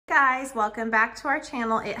Guys, welcome back to our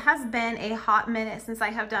channel. It has been a hot minute since I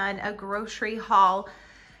have done a grocery haul.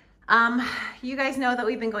 You guys know that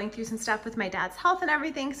we've been going through some stuff with my dad's health and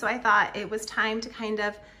everything, so I thought it was time to kind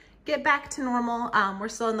of get back to normal. We're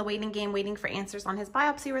still in the waiting game, waiting for answers on his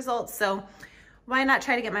biopsy results, so why not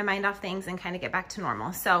try to get my mind off things and kind of get back to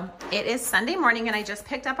normal. So it is Sunday morning and I just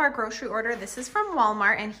picked up our grocery order. This is from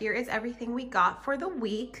Walmart and here is everything we got for the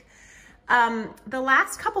week. The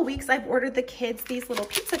last couple weeks I've ordered the kids these little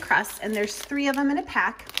pizza crusts and there's 3 of them in a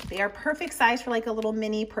pack. They are perfect size for like a little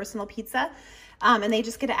mini personal pizza. And they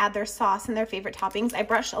just get to add their sauce and their favorite toppings. I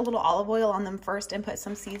brushed a little olive oil on them first and put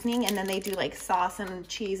some seasoning, and then they do like sauce and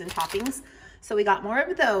cheese and toppings. So we got more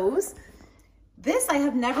of those. This I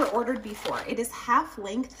have never ordered before. It is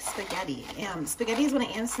half-length spaghetti. Spaghetti is one of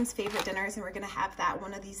Aniston's favorite dinners, and we're gonna have that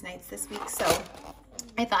one of these nights this week. So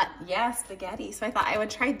I thought, yeah, spaghetti. So I thought I would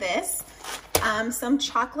try this. Some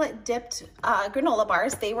chocolate dipped granola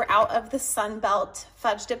bars. They were out of the Sunbelt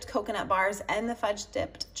fudge dipped coconut bars and the fudge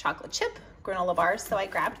dipped chocolate chip granola bars. So I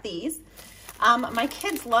grabbed these. My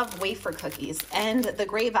kids love wafer cookies, and the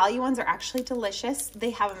Great Value ones are actually delicious. They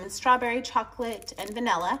have them in strawberry, chocolate, and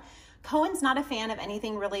vanilla. Cohen's not a fan of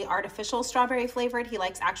anything really artificial strawberry flavored. He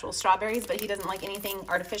likes actual strawberries, but he doesn't like anything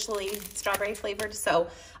artificially strawberry flavored. So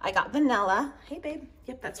I got vanilla. Hey babe,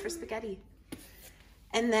 yep, that's for spaghetti.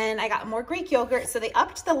 And then I got more Greek yogurt. So they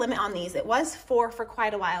upped the limit on these. It was 4 for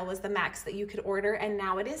quite a while was the max that you could order, and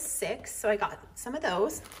now it is 6. So I got some of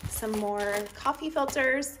those, some more coffee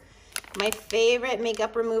filters, my favorite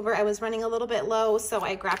makeup remover. I was running a little bit low, so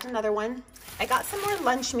I grabbed another one. I got some more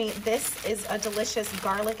lunch meat. This is a delicious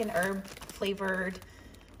garlic and herb flavored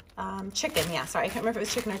chicken. Yeah, sorry, I can't remember if it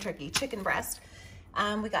was chicken or turkey. Chicken breast.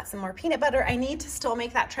 We got some more peanut butter. I need to still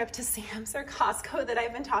make that trip to Sam's or Costco that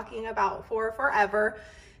I've been talking about for forever.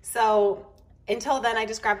 So until then, I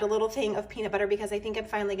just grabbed a little thing of peanut butter because I think I'm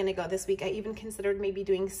finally going to go this week. I even considered maybe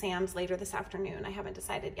doing Sam's later this afternoon. I haven't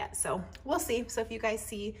decided yet, so we'll see. So if you guys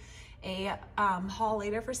see a haul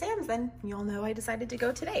later for Sam's, then you'll know I decided to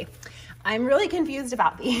go today. I'm really confused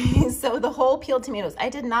about these. So the whole peeled tomatoes, I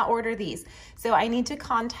did not order these. So I need to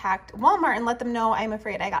contact Walmart and let them know I'm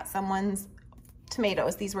afraid I got someone's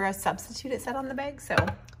tomatoes. These were a substitute, it said on the bag. So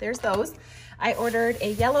there's those. I ordered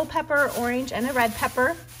a yellow pepper, orange, and a red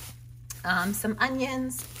pepper, some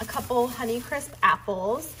onions, a couple Honeycrisp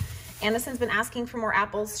apples. Aniston's been asking for more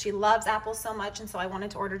apples. She loves apples so much, and so I wanted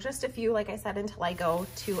to order just a few, like I said, until I go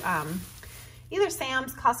to either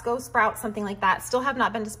Sam's, Costco, Sprouts, something like that. Still have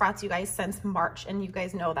not been to Sprouts, you guys, since March, and you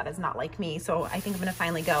guys know that is not like me, so I think I'm gonna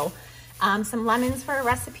finally go. Some lemons for a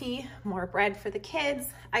recipe, more bread for the kids.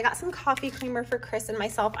 I got some coffee creamer for Chris and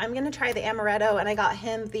myself. I'm gonna try the amaretto, and I got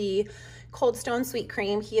him the Cold Stone sweet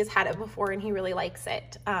cream. He has had it before and he really likes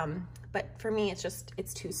it. But for me,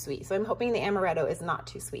 it's too sweet. So I'm hoping the amaretto is not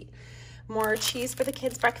too sweet. More cheese for the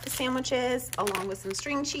kids' breakfast sandwiches, along with some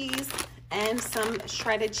string cheese and some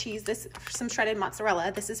shredded cheese, some shredded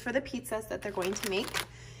mozzarella. This is for the pizzas that they're going to make.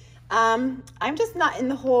 I'm just not in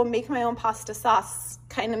the whole make my own pasta sauce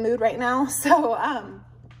kind of mood right now. So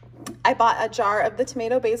I bought a jar of the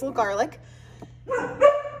tomato, basil, garlic.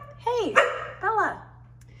 Hey, Bella.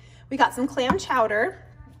 We got some clam chowder.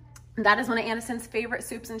 That is one of Aniston's favorite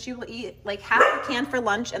soups, and she will eat like half a can for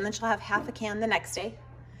lunch, and then she'll have half a can the next day.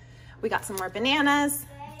 We got some more bananas.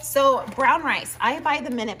 So brown rice, I buy the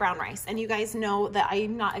Minute brown rice, and you guys know that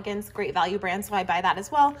I'm not against Great Value brand, so I buy that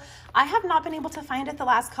as well. I have not been able to find it the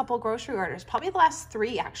last couple grocery orders, probably the last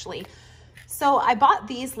 3 actually. So I bought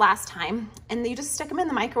these last time, and you just stick them in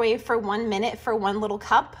the microwave for 1 minute for 1 little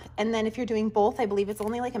cup, and then if you're doing both, I believe it's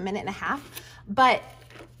only like 1.5 minutes, but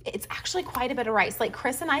it's actually quite a bit of rice. Like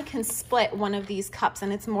Chris and I can split one of these cups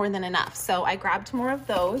and it's more than enough. So I grabbed more of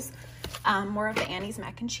those, more of the Annie's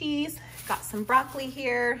mac and cheese, got some broccoli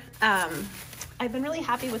here. I've been really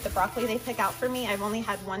happy with the broccoli they pick out for me. I've only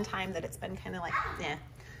had one time that it's been kind of like,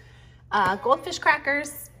 eh. Goldfish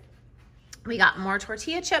crackers. We got more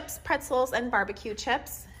tortilla chips, pretzels, and barbecue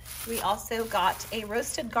chips. We also got a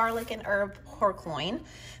roasted garlic and herb pork loin.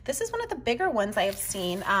 This is one of the bigger ones I have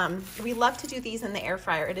seen. We love to do these in the air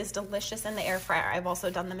fryer. It is delicious in the air fryer. I've also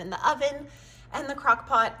done them in the oven and the crock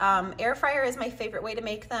pot. Air fryer is my favorite way to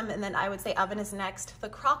make them, and then I would say oven is next. The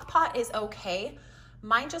crock pot is okay.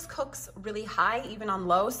 Mine just cooks really high, even on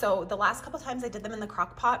low. So the last couple times I did them in the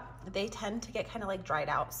crock pot, they tend to get kind of like dried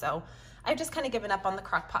out. So I've just kind of given up on the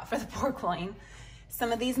crock pot for the pork loin.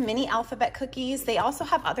 Some of these mini alphabet cookies. They also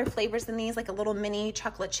have other flavors than these, like a little mini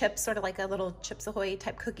chocolate chip, sort of like a little Chips Ahoy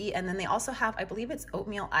type cookie. And then they also have, I believe it's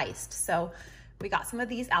oatmeal iced. So we got some of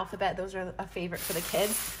these alphabet. Those are a favorite for the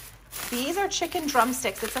kids. These are chicken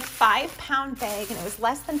drumsticks. It's a 5-pound bag and it was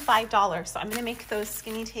less than $5. So I'm gonna make those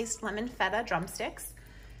Skinny Taste lemon feta drumsticks.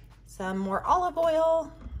 Some more olive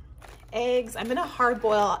oil, eggs. I'm gonna hard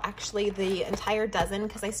boil actually the entire dozen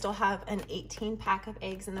because I still have an 18-pack of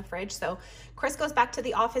eggs in the fridge. So Chris goes back to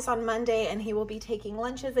the office on Monday and he will be taking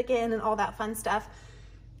lunches again and all that fun stuff.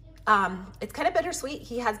 It's kind of bittersweet.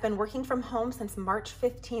 He has been working from home since March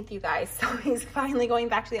 15th, you guys. So he's finally going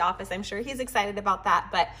back to the office. I'm sure he's excited about that,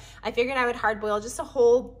 but I figured I would hard boil just a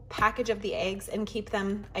whole package of the eggs and keep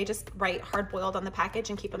them. I just write hard boiled on the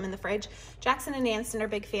package and keep them in the fridge. Jackson and Anston are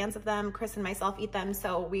big fans of them. Chris and myself eat them,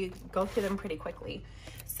 so we go through them pretty quickly.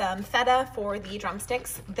 Some feta for the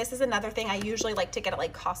drumsticks. This is another thing I usually like to get at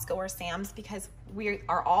like Costco or Sam's because we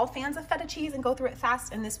are all fans of feta cheese and go through it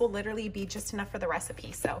fast, and this will literally be just enough for the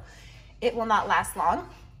recipe, so it will not last long.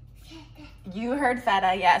 You heard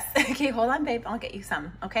feta, yes. Okay, hold on, babe. I'll get you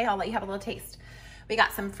some, okay? I'll let you have a little taste. We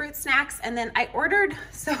got some fruit snacks, and then I ordered,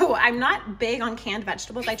 so I'm not big on canned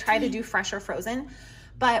vegetables. I try to do fresh or frozen,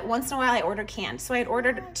 but once in a while I order canned. So I had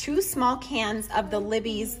ordered 2 small cans of the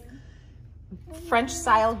Libby's French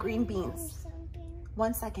style green beans.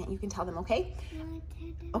 1 second, you can tell them, okay?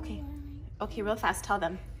 Okay, okay, real fast, tell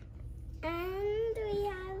them. And we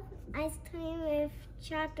have ice cream with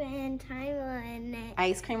chocolate and caramel in it.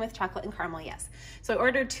 Ice cream with chocolate and caramel, yes. So I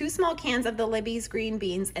ordered 2 small cans of the Libby's green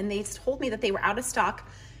beans, and they told me that they were out of stock.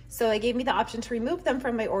 So they gave me the option to remove them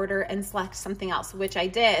from my order and select something else, which I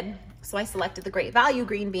did. So I selected the Great Value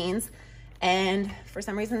green beans, and for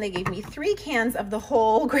some reason they gave me 3 cans of the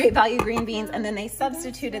whole Great Value green beans, and then they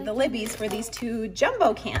substituted the Libby's for these 2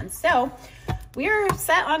 jumbo cans. So we are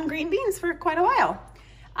set on green beans for quite a while.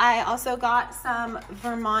 I also got some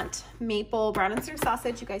Vermont maple brown and served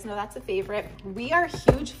sausage. You guys know that's a favorite. We are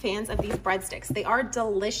huge fans of these breadsticks. They are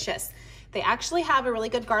delicious. They actually have a really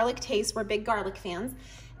good garlic taste. We're big garlic fans.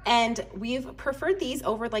 And we've preferred these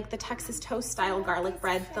over like the Texas toast style garlic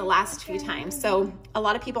bread the last few times. So a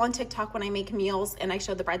lot of people on TikTok, when I make meals and I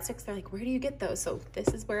show the breadsticks, they're like, where do you get those? So this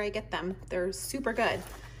is where I get them. They're super good.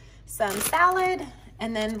 Some salad.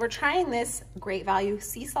 And then we're trying this Great Value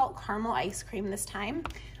sea salt caramel ice cream this time.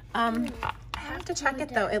 I have to check it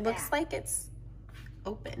though. It looks like it's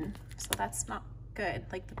open, so that's not good.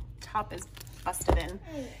 Like the top is busted in.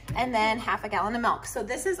 And then half a gallon of milk. So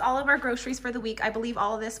this is all of our groceries for the week. I believe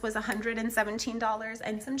all of this was $117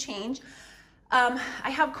 and some change. I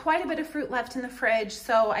have quite a bit of fruit left in the fridge,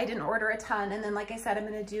 so I didn't order a ton. And then, like I said, I'm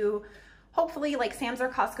gonna do hopefully like Sam's or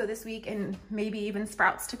Costco this week, and maybe even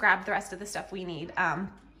Sprouts to grab the rest of the stuff we need.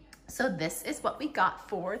 So this is what we got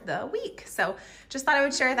for the week. So just thought I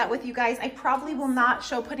would share that with you guys. I probably will not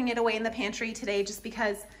show putting it away in the pantry today just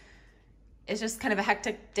because it's just kind of a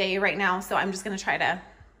hectic day right now. So I'm just gonna try to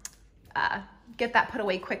get that put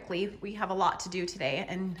away quickly. We have a lot to do today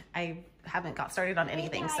and I haven't got started on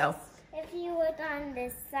anything, so. If you look on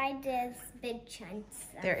this side, there's big chunks.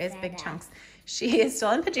 There is big chunks. She is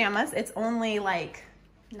still in pajamas. It's only like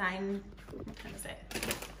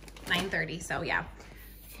 9:30, so yeah.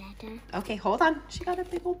 Okay, hold on. She got a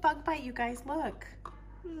big old bug bite, you guys. Look.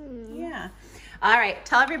 Yeah. All right.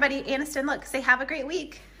 Tell everybody, Aniston, look, say have a great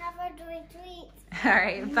week. Have a great week. All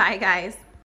right. Bye, guys.